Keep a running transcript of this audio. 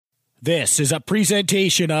This is a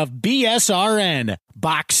presentation of BSRN,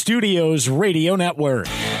 Box Studios Radio Network.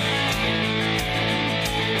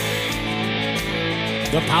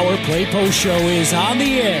 The Power Play Post Show is on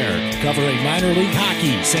the air, covering minor league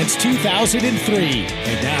hockey since 2003,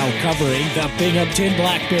 and now covering the Binghamton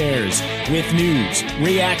Black Bears with news,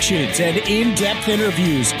 reactions, and in-depth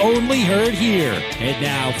interviews only heard here. And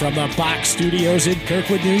now from the Box Studios in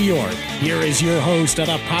Kirkwood, New York, here is your host of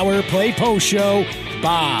the Power Play Post Show,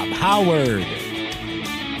 Bob Howard.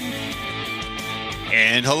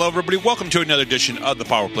 And hello, everybody. Welcome to another edition of the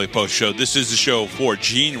Power Play Post Show. This is the show for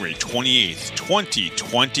January 28th,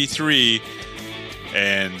 2023.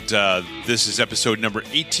 And this is episode number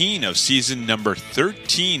 18 of season number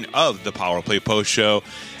 13 of the Power Play Post Show.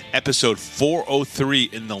 Episode 403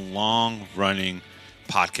 in the long-running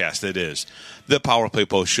podcast that is the Power Play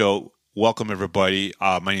Post Show. Welcome, everybody.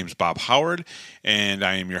 My name is Bob Howard, and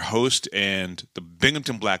I am your host. And the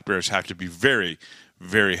Binghamton Black Bears have to be very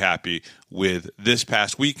happy with this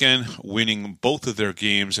past weekend, winning both of their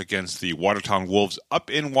games against the Watertown Wolves up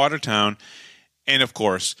in Watertown, and of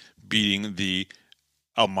course, beating the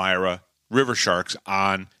Elmira River Sharks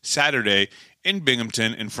on Saturday in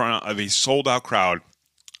Binghamton in front of a sold-out crowd,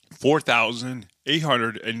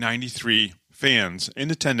 4,893 fans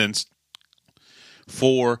in attendance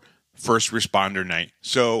for First Responder Night.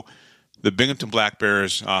 So the Binghamton Black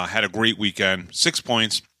Bears had a great weekend, 6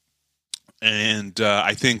 points. And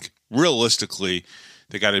I think, realistically,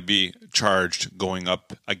 they got to be charged going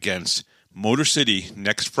up against Motor City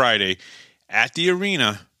next Friday at the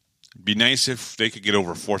arena. It'd be nice if they could get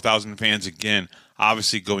over 4,000 fans again,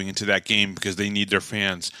 obviously going into that game because they need their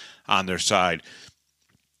fans on their side.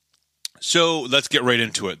 So let's get right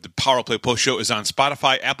into it. The Power Play Post Show is on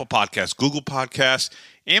Spotify, Apple Podcasts, Google Podcasts,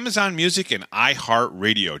 Amazon Music, and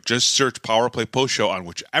iHeartRadio. Just search Power Play Post Show on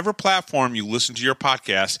whichever platform you listen to your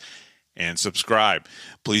podcast and subscribe.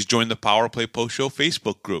 Please join the Power Play Post Show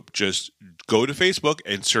Facebook group. Just go to Facebook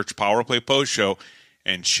and search Power Play Post Show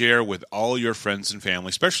and share with all your friends and family,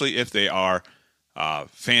 especially if they are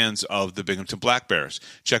fans of the Binghamton Black Bears.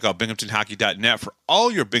 Check out binghamtonhockey.net for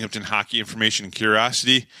all your Binghamton hockey information and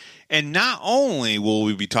curiosity. And not only will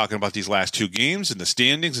we be talking about these last two games and the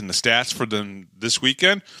standings and the stats for them this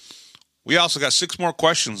weekend, we also got 6 more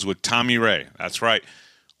questions with Tommy Ray. That's right.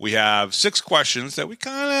 We have 6 questions that we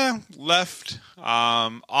kind of left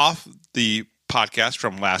off the podcast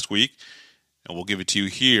from last week, and we'll give it to you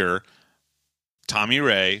here. Tommy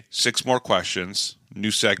Ray, 6 more questions,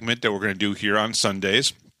 new segment that we're going to do here on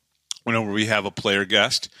Sundays. Whenever we have a player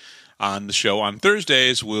guest on the show on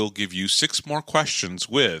Thursdays, we'll give you 6 more questions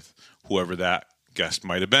with whoever that guest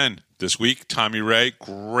might have been. This week, Tommy Ray,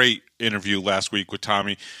 great interview last week with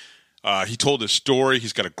Tommy. He told his story.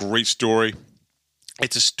 He's got a great story.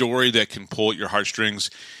 It's a story that can pull at your heartstrings,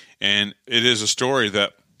 and it is a story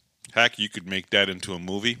that, heck, you could make that into a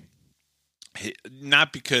movie.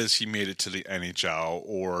 Not because he made it to the NHL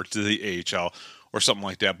or to the AHL or something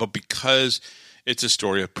like that, but because it's a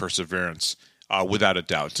story of perseverance, without a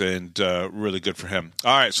doubt, and really good for him.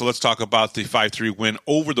 All right, so let's talk about the 5-3 win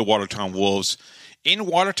over the Watertown Wolves in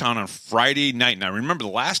Watertown on Friday night. Now, remember, the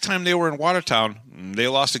last time they were in Watertown, they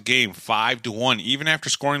lost a game 5-1, even after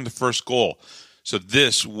scoring the first goal. So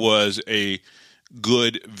this was a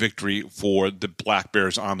good victory for the Black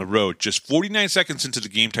Bears on the road. Just 49 seconds into the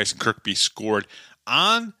game, Tyson Kirkby scored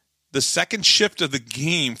on the second shift of the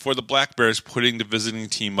game for the Black Bears, putting the visiting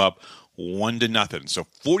team up 1-0. So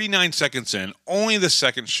 49 seconds in, only the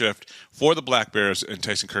second shift for the Black Bears, and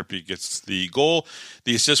Tyson Kirkby gets the goal.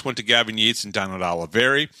 The assist went to Gavin Yates and Donald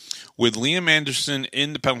Oliveri. With Liam Anderson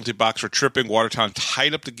in the penalty box for tripping, Watertown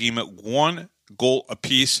tied up the game at 1 goal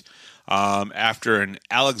apiece. After an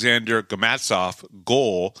Alexander Gamatsov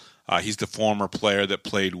goal. He's the former player that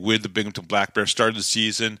played with the Binghamton Black Bears, started the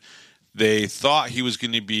season. They thought he was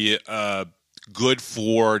going to be good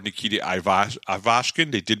for Nikita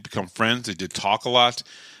Ivashkin. They did become friends. They did talk a lot.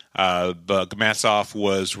 But Gamatsov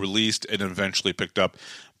was released and eventually picked up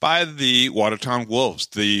by the Watertown Wolves.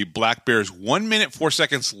 The Black Bears, 1 minute, 4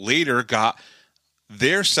 seconds later, got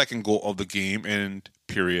their second goal of the game and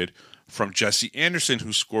period from Jesse Anderson,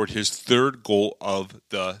 who scored his 3rd goal of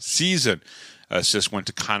the season. Assist went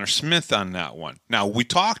to Connor Smith on that one. Now, we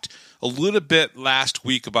talked a little bit last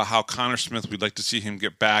week about how Connor Smith, we'd like to see him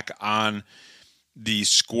get back on the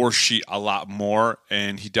score sheet a lot more,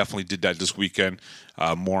 and he definitely did that this weekend.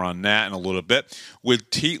 More on that in a little bit. With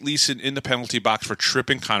Tate Leeson in the penalty box for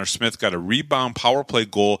tripping, Connor Smith got a rebound power play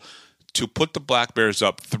goal to put the Black Bears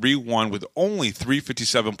up 3-1 with only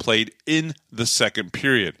 3:57 played in the second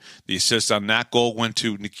period. The assist on that goal went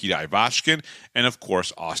to Nikita Ivashkin and, of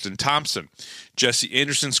course, Austin Thompson. Jesse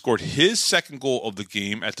Anderson scored his second goal of the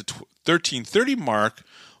game at the 13:30 mark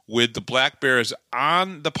with the Black Bears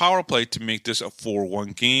on the power play to make this a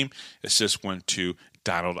 4-1 game. Assist went to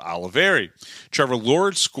Donald Oliveri. Trevor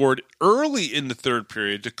Lord scored early in the third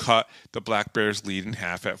period to cut the Black Bears lead in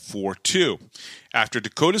half at 4-2. After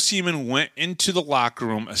Dakota Seaman went into the locker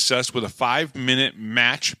room assessed with a 5-minute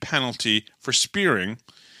match penalty for spearing,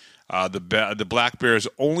 the Black Bears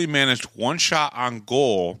only managed one shot on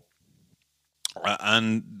goal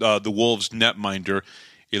on the Wolves' netminder,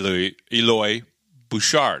 Eloy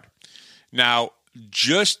Bouchard. Now,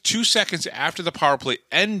 just 2 seconds after the power play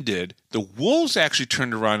ended, the Wolves actually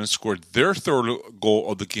turned around and scored their third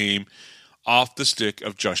goal of the game off the stick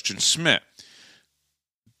of Justin Smith.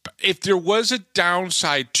 If there was a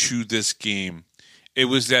downside to this game, it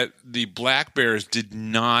was that the Black Bears did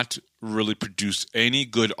not really produce any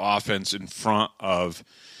good offense in front of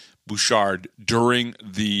Bouchard during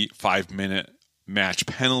the 5-minute match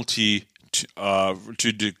penalty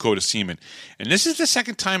to Dakota Seaman. And this is the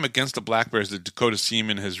second time against the Black Bears that Dakota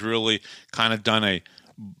Seaman has really kind of done a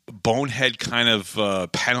bonehead kind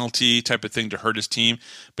of penalty type of thing to hurt his team.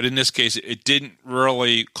 But in this case, it didn't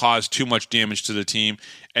really cause too much damage to the team.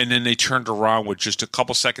 And then they turned around with just a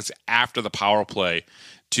couple seconds after the power play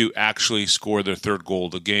to actually score their third goal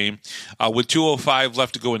of the game. With 2:05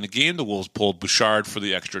 left to go in the game, the Wolves pulled Bouchard for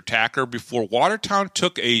the extra attacker before Watertown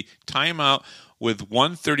took a timeout with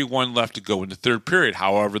 1:31 left to go in the third period.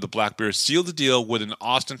 However, the Black Bears sealed the deal with an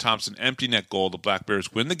Austin Thompson empty net goal. The Black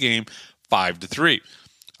Bears win the game 5-3.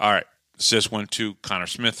 All right, assist went to Connor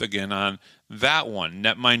Smith again on that one.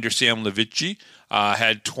 Netminder Sam Levici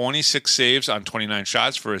had 26 saves on 29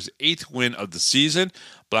 shots for his 8th win of the season.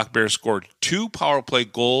 Black Bears scored 2 power play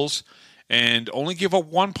goals and only gave up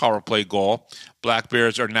 1 power play goal. Black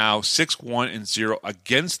Bears are now 6-1-0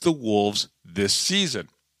 against the Wolves this season.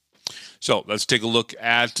 So let's take a look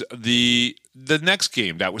at the next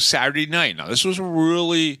game. That was Saturday night. Now, this was a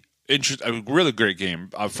really great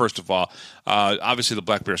game, first of all. Obviously, the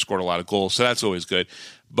Black Bears scored a lot of goals, so that's always good.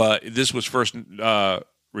 But this was first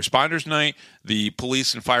responders night. The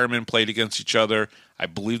police and firemen played against each other. I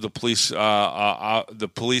believe the police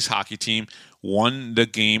hockey team won the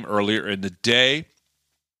game earlier in the day.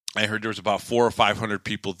 I heard there was about 400 or 500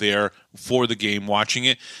 people there for the game watching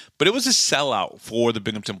it. But it was a sellout for the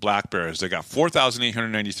Binghamton Black Bears. They got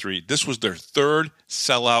 4,893. This was their third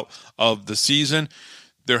sellout of the season.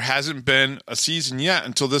 There hasn't been a season yet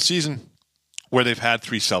until this season where they've had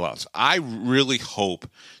 3 sellouts. I really hope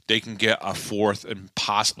they can get a 4th and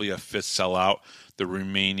possibly a 5th sellout the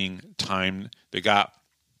remaining time. They got,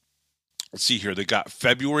 let's see here, they got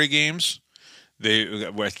February games.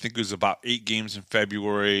 I think it was about 8 games in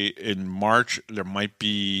February. In March, there might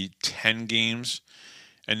be 10 games.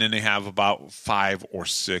 And then they have about 5 or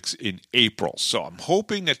 6 in April. So I'm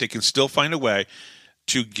hoping that they can still find a way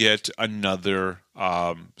to get another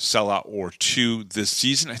sellout or 2 this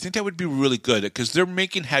season. I think that would be really good because they're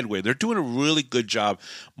making headway. They're doing a really good job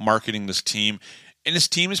marketing this team. And this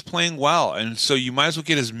team is playing well. And so you might as well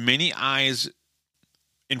get as many eyes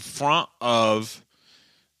in front of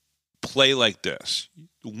play like this,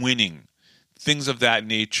 winning, things of that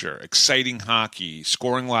nature, exciting hockey,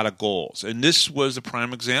 scoring a lot of goals. And this was a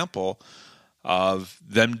prime example of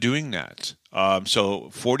them doing that. So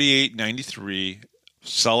 48-93,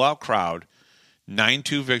 sellout crowd,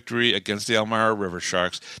 9-2 victory against the Elmira River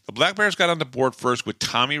Sharks. The Black Bears got on the board first with a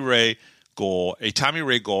Tommy Ray goal at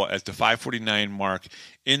the 5:49 mark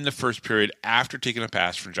in the first period after taking a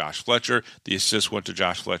pass from Josh Fletcher. The assist went to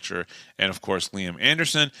Josh Fletcher and, of course, Liam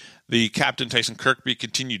Anderson. The captain, Tyson Kirkby,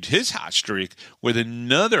 continued his hot streak with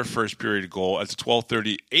another first period goal at the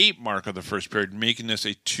 12:38 mark of the first period, making this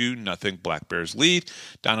a 2-0 Black Bears lead.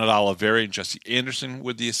 Donald Oliveri and Jesse Anderson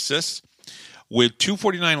with the assists. With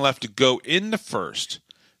 2:49 left to go in the first,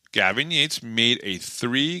 Gavin Yates made a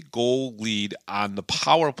 3-goal lead on the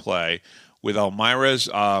power play with Elmira's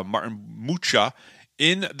Martin Mucha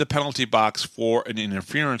in the penalty box for an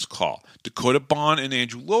interference call. Dakota Bond and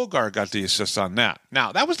Andrew Logar got the assist on that.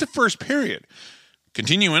 Now, that was the first period.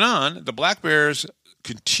 Continuing on, the Black Bears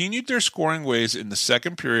continued their scoring ways in the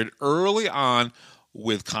second period early on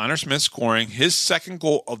with Connor Smith scoring his second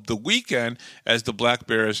goal of the weekend as the Black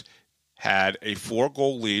Bears had a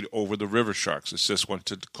 4-goal lead over the River Sharks. Assist went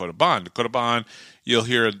to Dakota Bond. Dakota Bond, you'll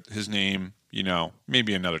hear his name,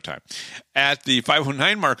 maybe another time. At the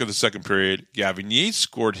 5:09 mark of the second period, Gavin Yates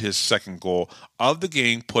scored his second goal of the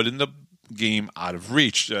game, putting the game out of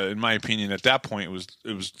reach. In my opinion, at that point,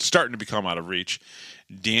 it was starting to become out of reach.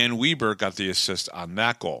 Dan Weber got the assist on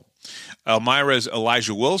that goal. Elmira's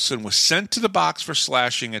Elijah Wilson was sent to the box for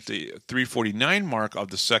slashing at the 3:49 mark of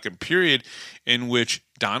the second period, in which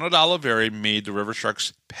Donald Oliveri made the River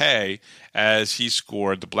Sharks pay as he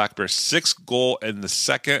scored the Black Bears' sixth goal and the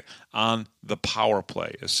second on the power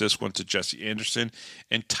play. Assist went to Jesse Anderson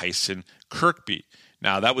and Tyson Kirkby.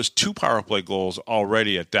 Now, that was two power play goals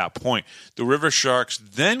already at that point. The River Sharks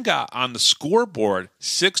then got on the scoreboard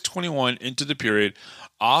 6:21 into the period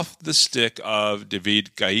off the stick of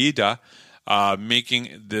David Gaida,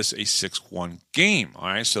 making this a 6-1 game. All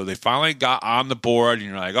right, so they finally got on the board, and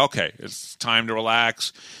you're like, okay, it's time to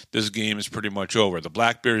relax. This game is pretty much over. The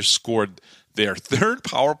Black Bears scored their third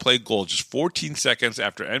power play goal just 14 seconds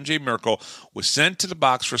after MJ Merkel was sent to the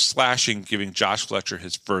box for slashing, giving Josh Fletcher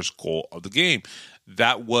his first goal of the game.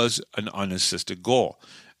 That was an unassisted goal.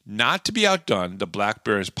 Not to be outdone, the Black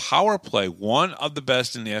Bears power play, one of the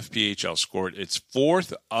best in the FPHL, scored its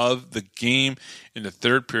fourth of the game in the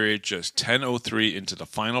third period, just 10:03 into the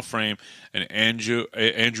final frame, and Andrew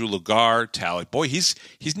Lagar tallied. Boy, he's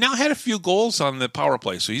now had a few goals on the power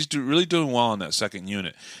play, so he's really doing well in that second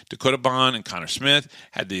unit. Dakota Bond and Connor Smith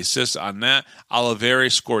had the assists on that.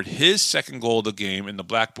 Oliveri scored his second goal of the game in the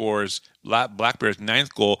Black Bears'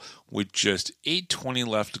 ninth goal with just 8:20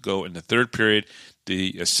 left to go in the third period.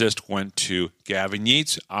 The assist went to Gavin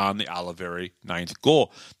Yates on the Oliveri ninth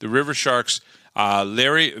goal. The River Sharks'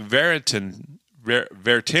 Larry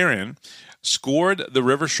Vertarian scored the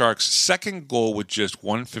River Sharks' second goal with just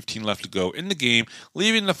 1:15 left to go in the game,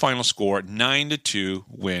 leaving the final score 9-2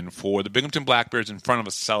 win for the Binghamton Black Bears in front of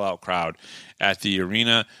a sellout crowd at the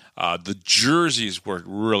arena. The jerseys were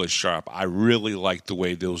really sharp. I really liked the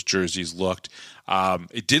way those jerseys looked.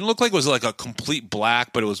 It didn't look like it was like a complete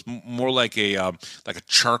black, but it was more like a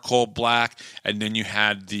charcoal black. And then you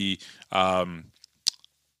had the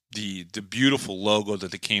beautiful logo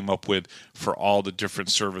that they came up with for all the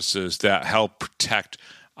different services that help protect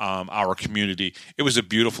our community. It was a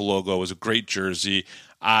beautiful logo. It was a great jersey.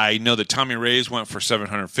 I know that Tommy Reyes went for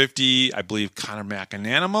 $750. I believe Connor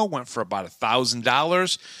McAnanimo went for about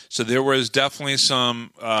 $1,000. So there was definitely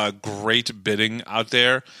some great bidding out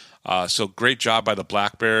there. So great job by the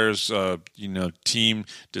Black Bears, team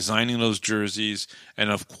designing those jerseys,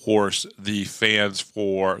 and of course the fans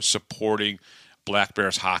for supporting Black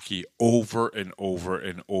Bears hockey over and over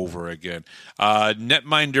and over again.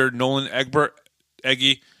 Netminder Nolan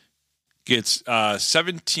Eggy gets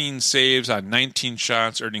 17 saves on 19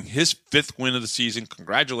 shots, earning his fifth win of the season.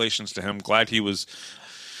 Congratulations to him. Glad he was,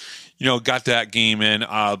 got that game in.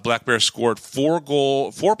 Black Bears scored four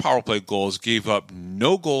power play goals, gave up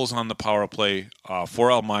no goals on the power play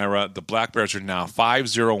for Elmira. The Black Bears are now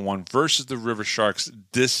 5-0-1 versus the River Sharks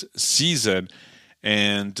this season.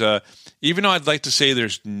 And even though I'd like to say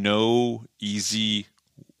there's no easy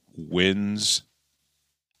wins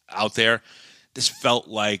out there, this felt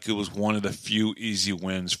like it was one of the few easy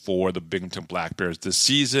wins for the Binghamton Black Bears this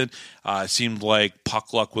season. It seemed like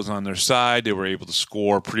puck luck was on their side. They were able to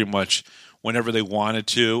score pretty much whenever they wanted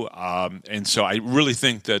to. And so I really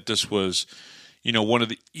think that this was, one of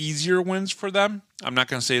the easier wins for them. I'm not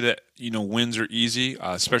going to say that, wins are easy,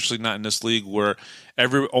 especially not in this league where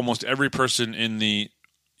almost every person in the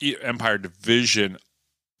Empire Division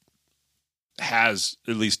has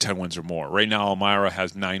at least 10 wins or more. Right now, Elmira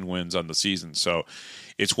has 9 wins on the season. So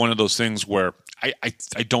it's one of those things where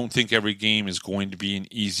I don't think every game is going to be an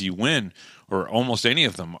easy win, or almost any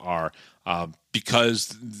of them are,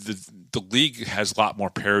 because the league has a lot more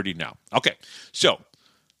parity now. Okay, so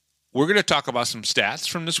we're going to talk about some stats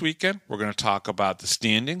from this weekend. We're going to talk about the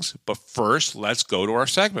standings. But first, let's go to our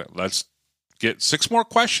segment. Let's get 6 more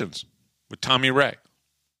questions with Tommy Ray.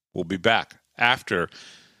 We'll be back after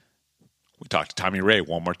we talk to Tommy Ray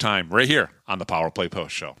one more time, right here on the Power Play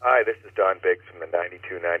Post Show. Hi, this is Don Biggs from the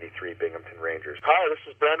 92-93 Binghamton Rangers. Hi, this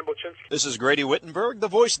is Brandon Buczynski. This is Grady Wittenberg, the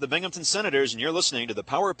voice of the Binghamton Senators, and you're listening to the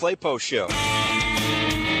Power Play Post Show.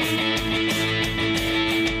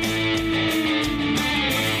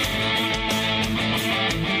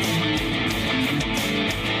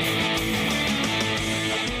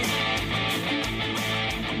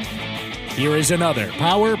 Here is another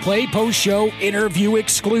Power Play Post Show interview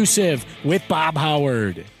exclusive with Bob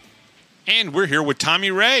Howard. And we're here with Tommy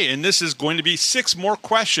Ray, and this is going to be 6 more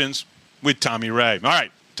questions with Tommy Ray. All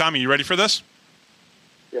right, Tommy, you ready for this?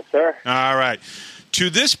 Yes, sir. All right. To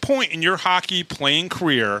this point in your hockey playing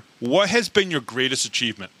career, what has been your greatest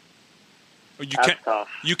achievement? Tough.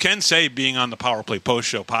 You can say being on the Power Play Post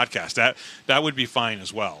Show podcast. That would be fine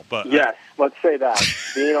as well. But yes, let's say that.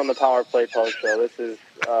 Being on the Power Play Post Show, this is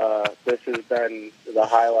has been the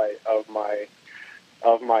highlight of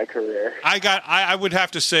my career. I would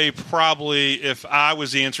have to say probably if I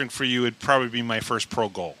was answering for you, it'd probably be my first pro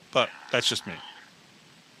goal. But that's just me.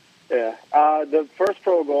 Yeah, the first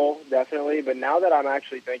pro goal, definitely. But now that I'm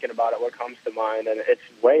actually thinking about it, what comes to mind, and it's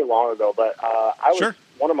way long ago, but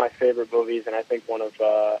one of my favorite movies, and I think one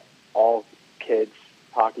of all kids'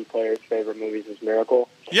 hockey players' favorite movies is Miracle.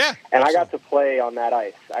 Yeah. And I got to play on that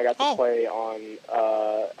ice. I got to play on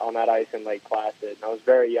that ice in Lake Placid. And I was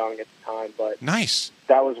very young at the time, but nice.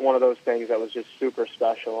 That was one of those things that was just super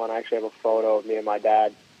special. And I actually have a photo of me and my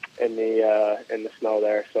dad in the snow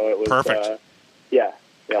there. So it was perfect. Yeah,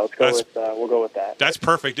 we'll go with that. That's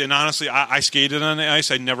perfect. And honestly, I skated on the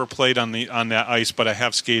ice. I never played on that ice, but I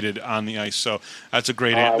have skated on the ice. So that's a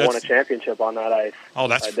great answer. I won a championship on that ice. Oh,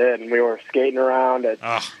 I did. And we were skating around at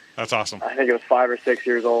that's awesome. I think it was 5 or 6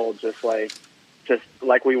 years old, just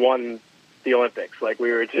like we won the Olympics. Like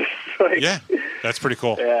we were just like yeah, that's pretty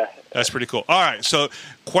cool. Yeah, that's pretty cool. All right, so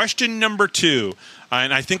question number 2.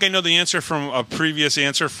 And I think I know the answer from a previous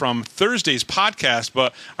answer from Thursday's podcast,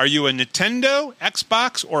 but are you a Nintendo,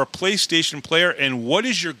 Xbox, or a PlayStation player, and what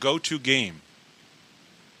is your go-to game?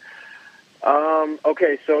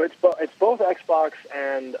 Okay, so it's both Xbox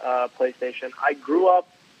and PlayStation. I grew up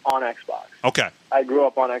on Xbox. Okay. I grew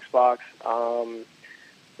up on Xbox.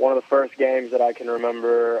 One of the first games that I can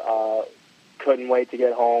remember, couldn't wait to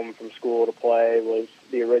get home from school to play, was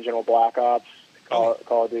the original Black Ops, Call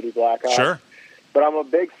of Duty Black Ops. Sure. But I'm a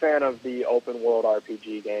big fan of the open world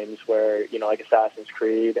RPG games where, like Assassin's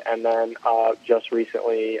Creed, and then just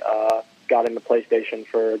recently got into PlayStation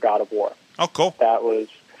for God of War. Oh, cool.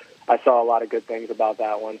 I saw a lot of good things about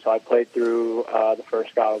that one, so I played through the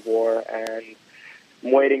first God of War, and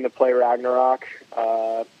I'm waiting to play Ragnarok,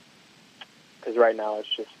 because right now it's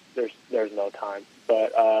just, there's no time.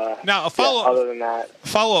 But now other than that,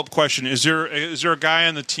 follow-up question: Is there a guy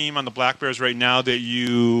on the team on the Black Bears right now that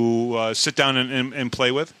you sit down and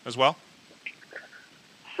play with as well?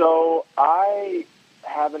 So I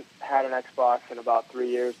haven't had an Xbox in about 3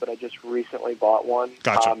 years, but I just recently bought one.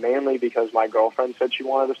 Gotcha. Mainly because my girlfriend said she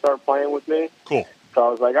wanted to start playing with me. Cool. So I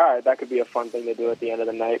was like, all right, that could be a fun thing to do at the end of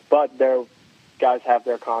the night. But guys have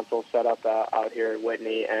their consoles set up out here in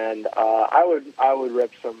Whitney, and I would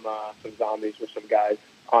rip some zombies with some guys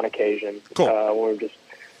on occasion. Cool. When we just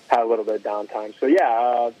had a little bit of downtime. So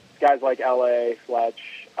yeah, guys like LA,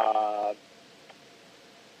 Fletch,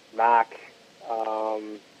 Mac.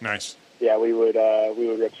 Nice. Yeah, we would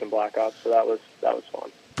rip some Black Ops. So that was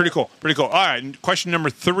fun. Pretty cool. All right. Question number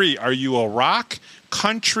 3: Are you a rock,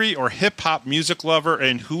 country, or hip hop music lover?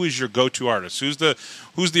 And who is your go-to artist? Who's the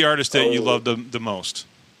artist that you love the most?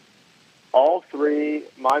 All three.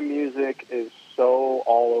 My music is so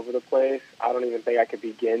all over the place. I don't even think I could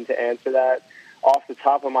begin to answer that. Off the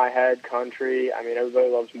top of my head, country. I mean, everybody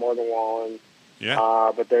loves Morgan Wallen.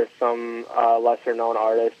 Yeah. But there's some lesser-known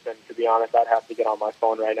artists, and to be honest, I'd have to get on my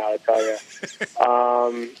phone right now to tell you.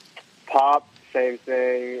 Pop. Same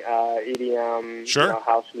thing, EDM, sure.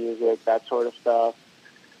 House music, that sort of stuff.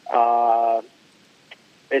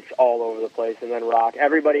 It's all over the place. And then rock.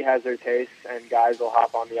 Everybody has their tastes, and guys will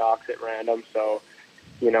hop on the aux at random. So,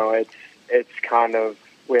 it's kind of,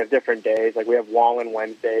 we have different days. Like, we have Wallen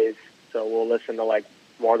Wednesdays, so we'll listen to, like,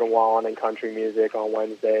 Morgan Wallen and country music on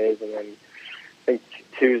Wednesdays. And then I think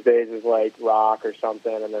Tuesdays is, like, rock or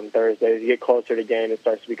something. And then Thursdays, you get closer to game, it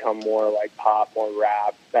starts to become more, like, pop, more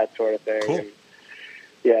rap, that sort of thing. Cool. And,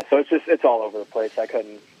 yeah, so it's all over the place. I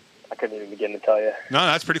couldn't even begin to tell you. No,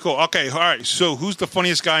 that's pretty cool. Okay, all right. So, who's the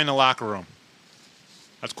funniest guy in the locker room?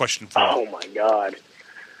 That's question 4. Oh my god.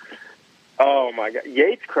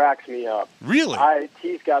 Yates cracks me up. Really?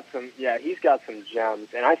 He's got some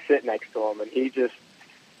gems, and I sit next to him, and he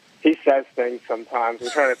says things sometimes.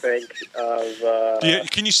 I'm trying to think of.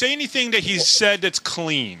 Can you say anything that he's said that's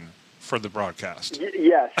clean for the broadcast?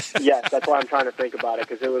 Yes. That's why I'm trying to think about it,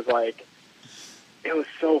 because it was like. It was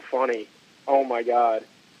so funny. Oh my god.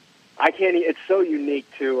 I can't. It's so unique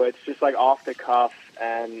too. It's just like off the cuff,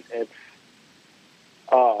 and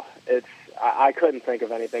I couldn't think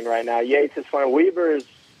of anything right now. Yates is funny. Weber's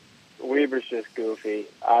just goofy.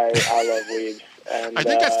 I love Weebs. And I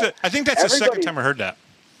think that's the second time I heard that.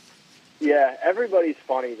 Yeah, everybody's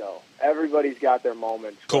funny though. Everybody's got their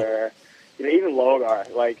moments cool. where. Even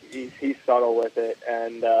Logar, like he's subtle with it,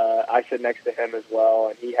 and I sit next to him as well,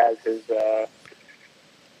 and he has his.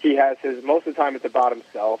 Most of the time it's about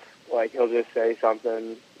himself. Like, he'll just say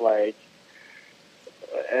something like,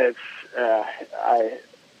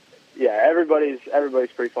 everybody's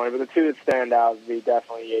pretty funny. But the two that stand out would be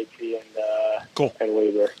definitely Yatesy and cool. and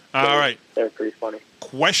Weber. All right. They're pretty funny.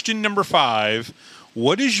 Question number 5.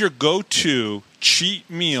 what is your go-to cheat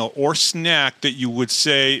meal or snack that you would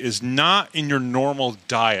say is not in your normal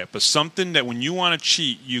diet, but something that when you want to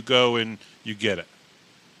cheat, you go and you get it?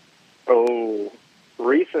 Oh,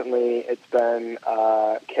 recently it's been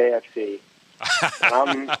KFC.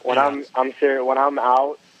 I'm serious. When I'm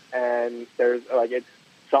out and there's it's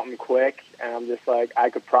something quick, and I'm just like, I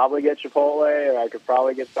could probably get Chipotle, or I could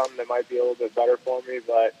probably get something that might be a little bit better for me,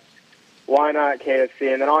 but why not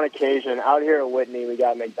KFC? And then on occasion, out here at Whitney, we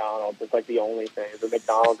got McDonald's. It's like the only thing. It's a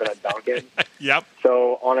McDonald's and a Dunkin'. Yep.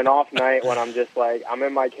 So on an off night when I'm just like, I'm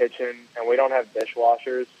in my kitchen and we don't have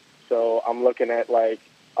dishwashers, so I'm looking at like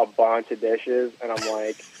a bunch of dishes, and I'm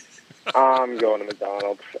like, I'm going to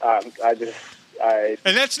McDonald's. And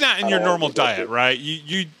that's not in your normal diet, right?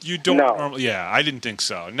 You don't normally. Yeah, I didn't think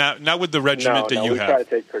so. Not with the regiment that you have. We try to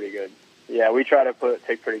take pretty good. Yeah, we try to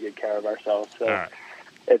take pretty good care of ourselves. So. All right.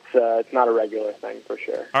 It's not a regular thing for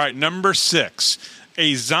sure. All right, number 6.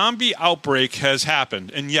 A zombie outbreak has happened.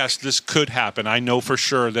 And yes, this could happen. I know for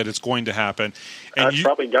sure that it's going to happen. And That's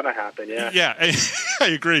probably going to happen, yeah. Yeah, I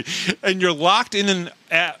agree. And you're locked in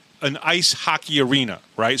an ice hockey arena,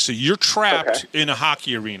 right? So you're trapped in a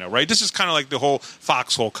hockey arena, right? This is kind of like the whole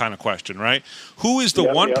foxhole kind of question, right? Who is the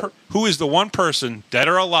one person, dead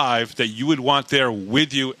or alive, that you would want there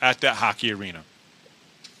with you at that hockey arena?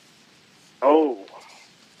 Oh.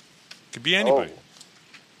 Could be anybody. Oh.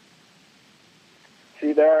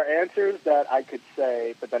 See, there are answers that I could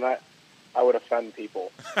say, but then I would offend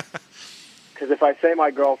people. Because if I say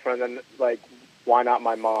my girlfriend, then, like, why not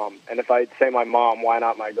my mom? And if I say my mom, why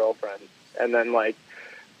not my girlfriend? And then, like,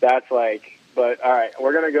 that's like, but, all right,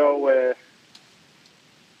 we're going to go with,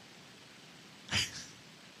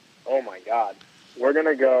 oh, my God. We're going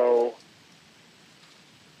to go.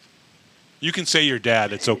 You can say your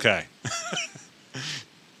dad. It's okay.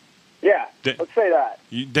 Yeah, let's say that.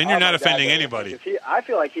 Then you're not offending anybody. I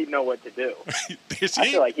feel like he'd know what to do. I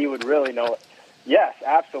feel like he would really know it. Yes,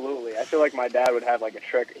 absolutely. I feel like my dad would have like a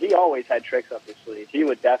trick. He always had tricks up his sleeve. He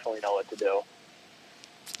would definitely know what to do.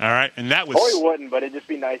 All right, and that was... Or he wouldn't, but it'd just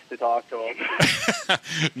be nice to talk to him.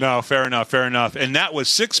 No, fair enough. And that was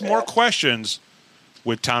 6 more questions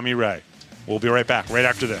with Tommy Ray. We'll be right back right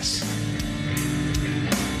after this.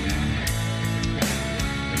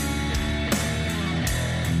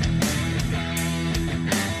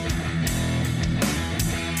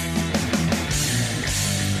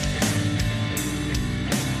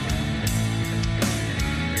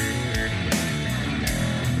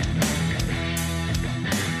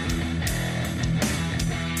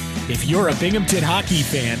 If you're a Binghamton hockey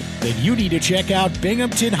fan, then you need to check out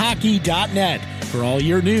binghamtonhockey.net for all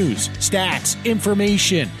your news, stats,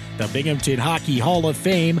 information, the Binghamton Hockey Hall of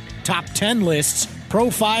Fame, top 10 lists,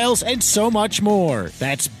 profiles, and so much more.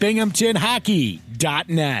 That's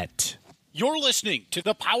binghamtonhockey.net. You're listening to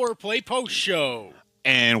the Power Play Post Show.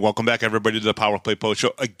 And welcome back, everybody, to the Power Play Post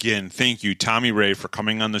Show. Again, thank you, Tommy Ray, for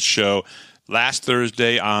coming on the show last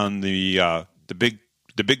Thursday on the big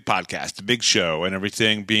podcast, the big show, and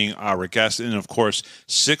everything, being our guest. And, of course,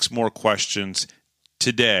 6 more questions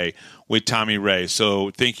today with Tommy Ray.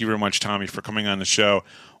 So thank you very much, Tommy, for coming on the show.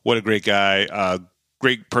 What a great guy,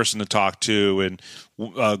 great person to talk to, and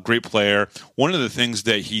a great player. One of the things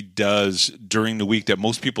that he does during the week that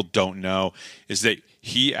most people don't know is that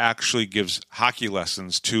he actually gives hockey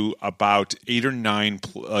lessons to about 8 or 9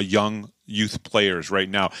 young youth players right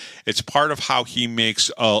now. It's part of how he makes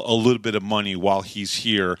a little bit of money while he's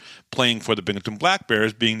here playing for the Binghamton Black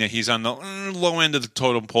Bears, being that he's on the low end of the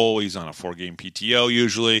totem pole. He's on a 4-game PTO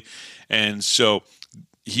usually. And so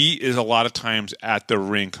he is a lot of times at the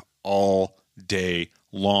rink all day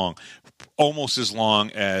long, almost as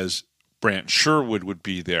long as Brant Sherwood would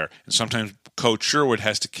be there. And sometimes Coach Sherwood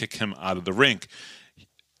has to kick him out of the rink.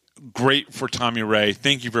 Great for Tommy Ray.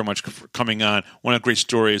 Thank you very much for coming on. One of the great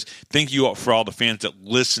stories. Thank you for all the fans that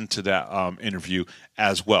listened to that interview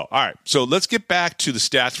as well. All right, so let's get back to the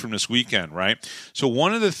stats from this weekend, right? So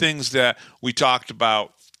one of the things that we talked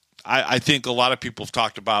about, I think a lot of people have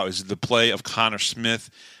talked about, is the play of Connor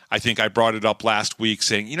Smith. I think I brought it up last week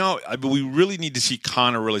saying, we really need to see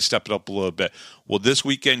Connor really step it up a little bit. Well, this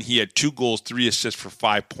weekend he had 2 goals, 3 assists for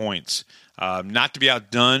 5 points. Not to be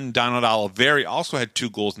outdone, Donald Oliveri also had 2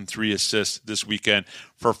 goals and 3 assists this weekend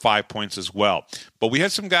for 5 points as well. But we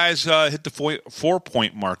had some guys hit the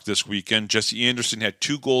 4-point mark this weekend. Jesse Anderson had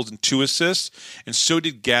 2 goals and 2 assists, and so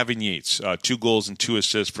did Gavin Yates. 2 goals and 2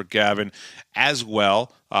 assists for Gavin as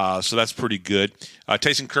well. So that's pretty good.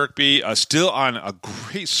 Tyson Kirkby still on a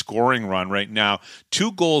great scoring run right now.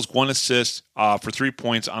 2 goals, 1 assist for 3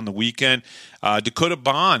 points on the weekend. Dakota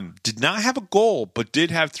Bond did not have a goal, but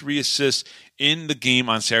did have 3 assists in the game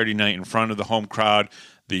on Saturday night in front of the home crowd,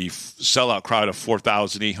 the sellout crowd of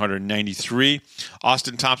 4,893.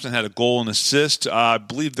 Austin Thompson had a goal and assist. I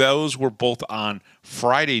believe those were both on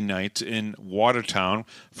Friday night in Watertown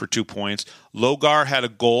for 2 points. Logar had a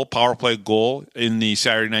goal, power play goal in the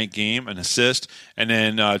Saturday night game, an assist, and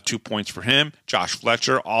then 2 points for him. Josh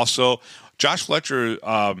Fletcher also. Josh Fletcher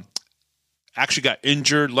actually got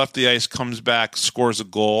injured, left the ice, comes back, scores a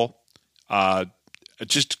goal.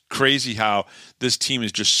 Just crazy how this team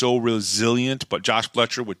is just so resilient. But Josh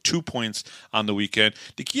Fletcher with 2 points on the weekend.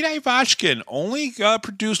 Nikita Ivashkin only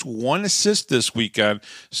produced 1 assist this weekend.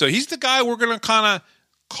 So he's the guy we're going to kind of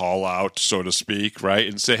call out, so to speak, right?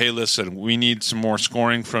 And say, hey, listen, we need some more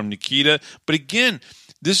scoring from Nikita. But again,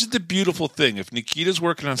 this is the beautiful thing. If Nikita's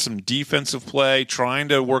working on some defensive play, trying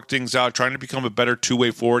to work things out, trying to become a better two-way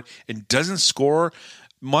forward, and doesn't score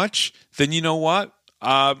much, then you know what?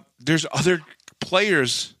 There's other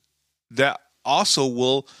players that also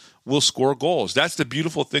will score goals. That's the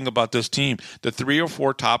beautiful thing about this team. The 3 or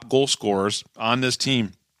 4 top goal scorers on this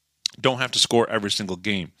team don't have to score every single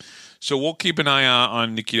game. So we'll keep an eye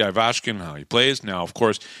on Nikita Ivashkin, how he plays. Now, of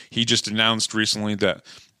course, he just announced recently that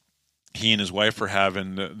he and his wife are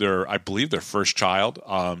having I believe, their first child.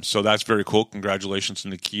 So that's very cool. Congratulations to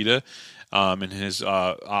Nikita and his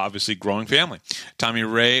obviously growing family. Tommy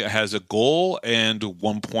Ray has a goal and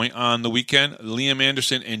 1 point on the weekend. Liam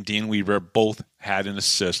Anderson and Dan Weaver both had an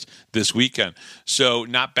assist this weekend. So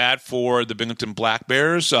not bad for the Binghamton Black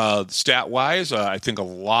Bears. Stat-wise, I think a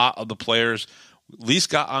lot of the players at least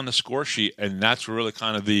got on the score sheet, and that's really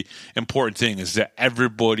kind of the important thing, is that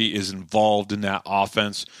everybody is involved in that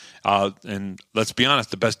offense. And let's be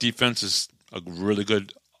honest, the best defense is a really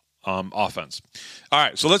good offense. All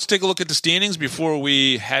right, so let's take a look at the standings before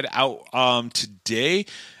we head out today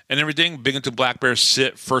and everything. Binghamton Black Bears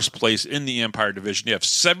sit first place in the Empire Division. They have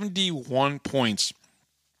 71 points.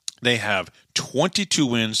 They have 22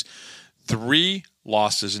 wins, 3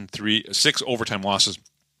 losses, and 6 overtime losses.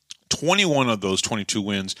 21 of those 22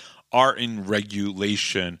 wins are in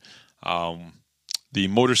regulation. The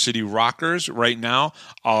Motor City Rockers right now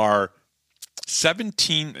are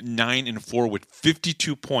 17-9-4 with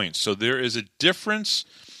 52 points. So there is a difference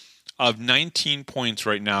of 19 points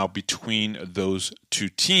right now between those two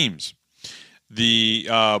teams. The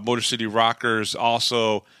Motor City Rockers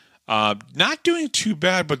also not doing too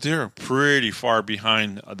bad, but they're pretty far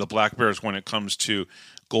behind the Black Bears when it comes to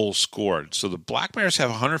goals scored. So the Black Bears have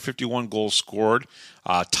 151 goals scored,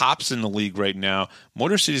 tops in the league right now.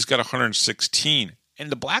 Motor City's got 116. And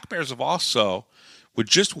the Black Bears have also, with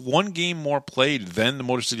just 1 game more played than the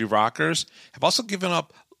Motor City Rockers, have also given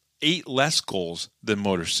up 8 less goals than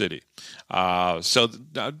Motor City. So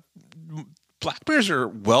Black Bears are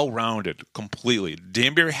well-rounded completely.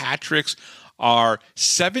 Danbury hat-tricks are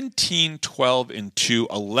 17, 12, and 2.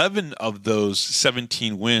 11 of those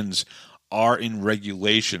 17 wins are in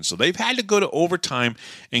regulation. So they've had to go to overtime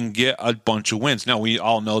and get a bunch of wins. Now, we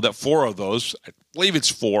all know that 4 of those, I believe it's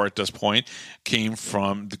 4 at this point, came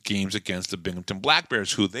from the games against the Binghamton Black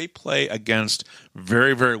Bears, who they play against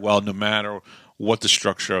very, very well, no matter what the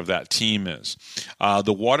structure of that team is.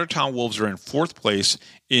 The Watertown Wolves are in 4th place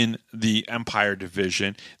in the Empire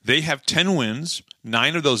Division. They have 10 wins,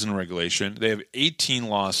 9 of those in regulation. They have 18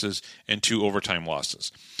 losses and 2 overtime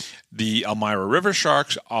losses. The Elmira River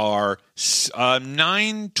Sharks are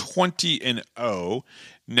 9-20-0.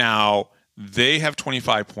 Now, they have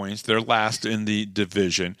 25 points. They're last in the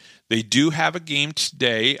division. They do have a game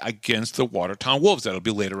today against the Watertown Wolves. That'll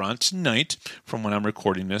be later on tonight from when I'm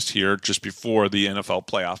recording this here, just before the NFL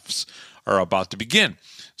playoffs are about to begin.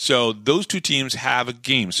 So those two teams have a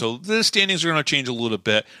game. So the standings are going to change a little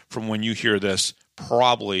bit from when you hear this,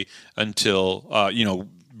 probably until,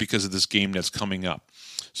 because of this game that's coming up.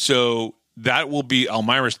 So that will be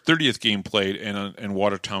Elmira's 30th game played and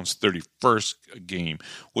Watertown's 31st game,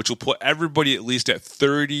 which will put everybody at least at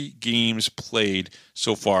 30 games played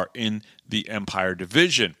so far in the Empire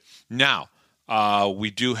Division. Now, we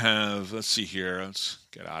do have, let's see here, let's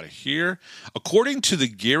get out of here. According to the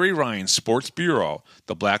Gary Ryan Sports Bureau,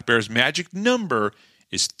 the Black Bears' magic number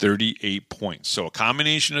is 38 points. So a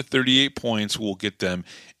combination of 38 points will get them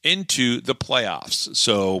into the playoffs.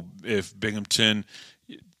 So if Binghamton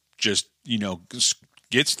just,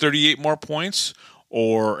 gets 38 more points,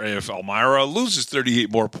 or if Elmira loses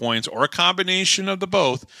 38 more points, or a combination of the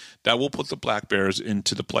both, that will put the Black Bears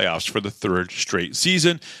into the playoffs for the 3rd straight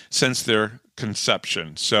season since their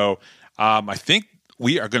conception. So I think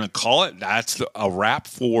we are going to call it. That's a wrap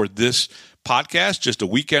for this podcast, just a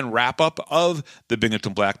weekend wrap-up of the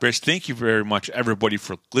Binghamton Black Bears. Thank you very much, everybody,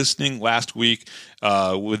 for listening last week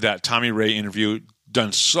with that Tommy Ray interview.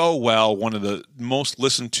 done so well. One of the most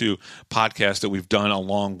listened to podcasts that we've done,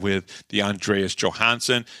 along with the Andreas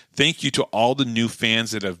Johansson. Thank you to all the new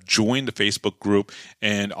fans that have joined the Facebook group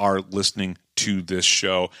and are listening to this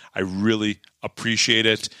show. I really appreciate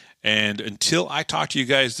it. And until I talk to you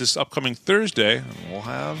guys this upcoming Thursday, we'll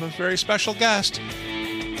have a very special guest.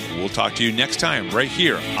 We'll talk to you next time right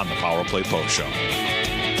here on the Power Play Post Show.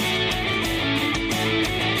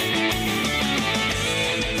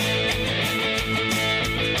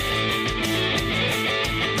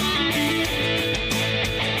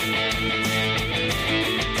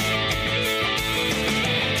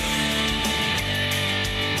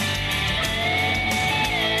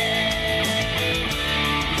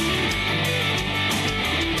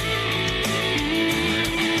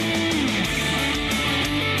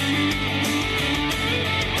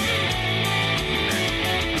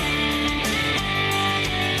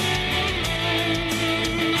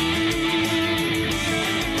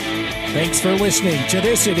 Thanks for listening to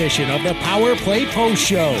this edition of the Power Play Post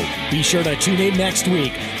Show. Be sure to tune in next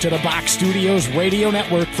week to the Box Studios Radio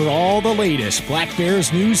Network for all the latest Black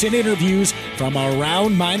Bears news and interviews from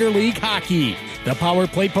around minor league hockey. The Power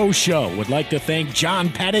Play Post Show would like to thank John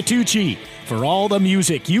Patitucci for all the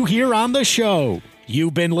music you hear on the show.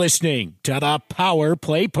 You've been listening to the Power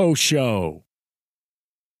Play Post Show.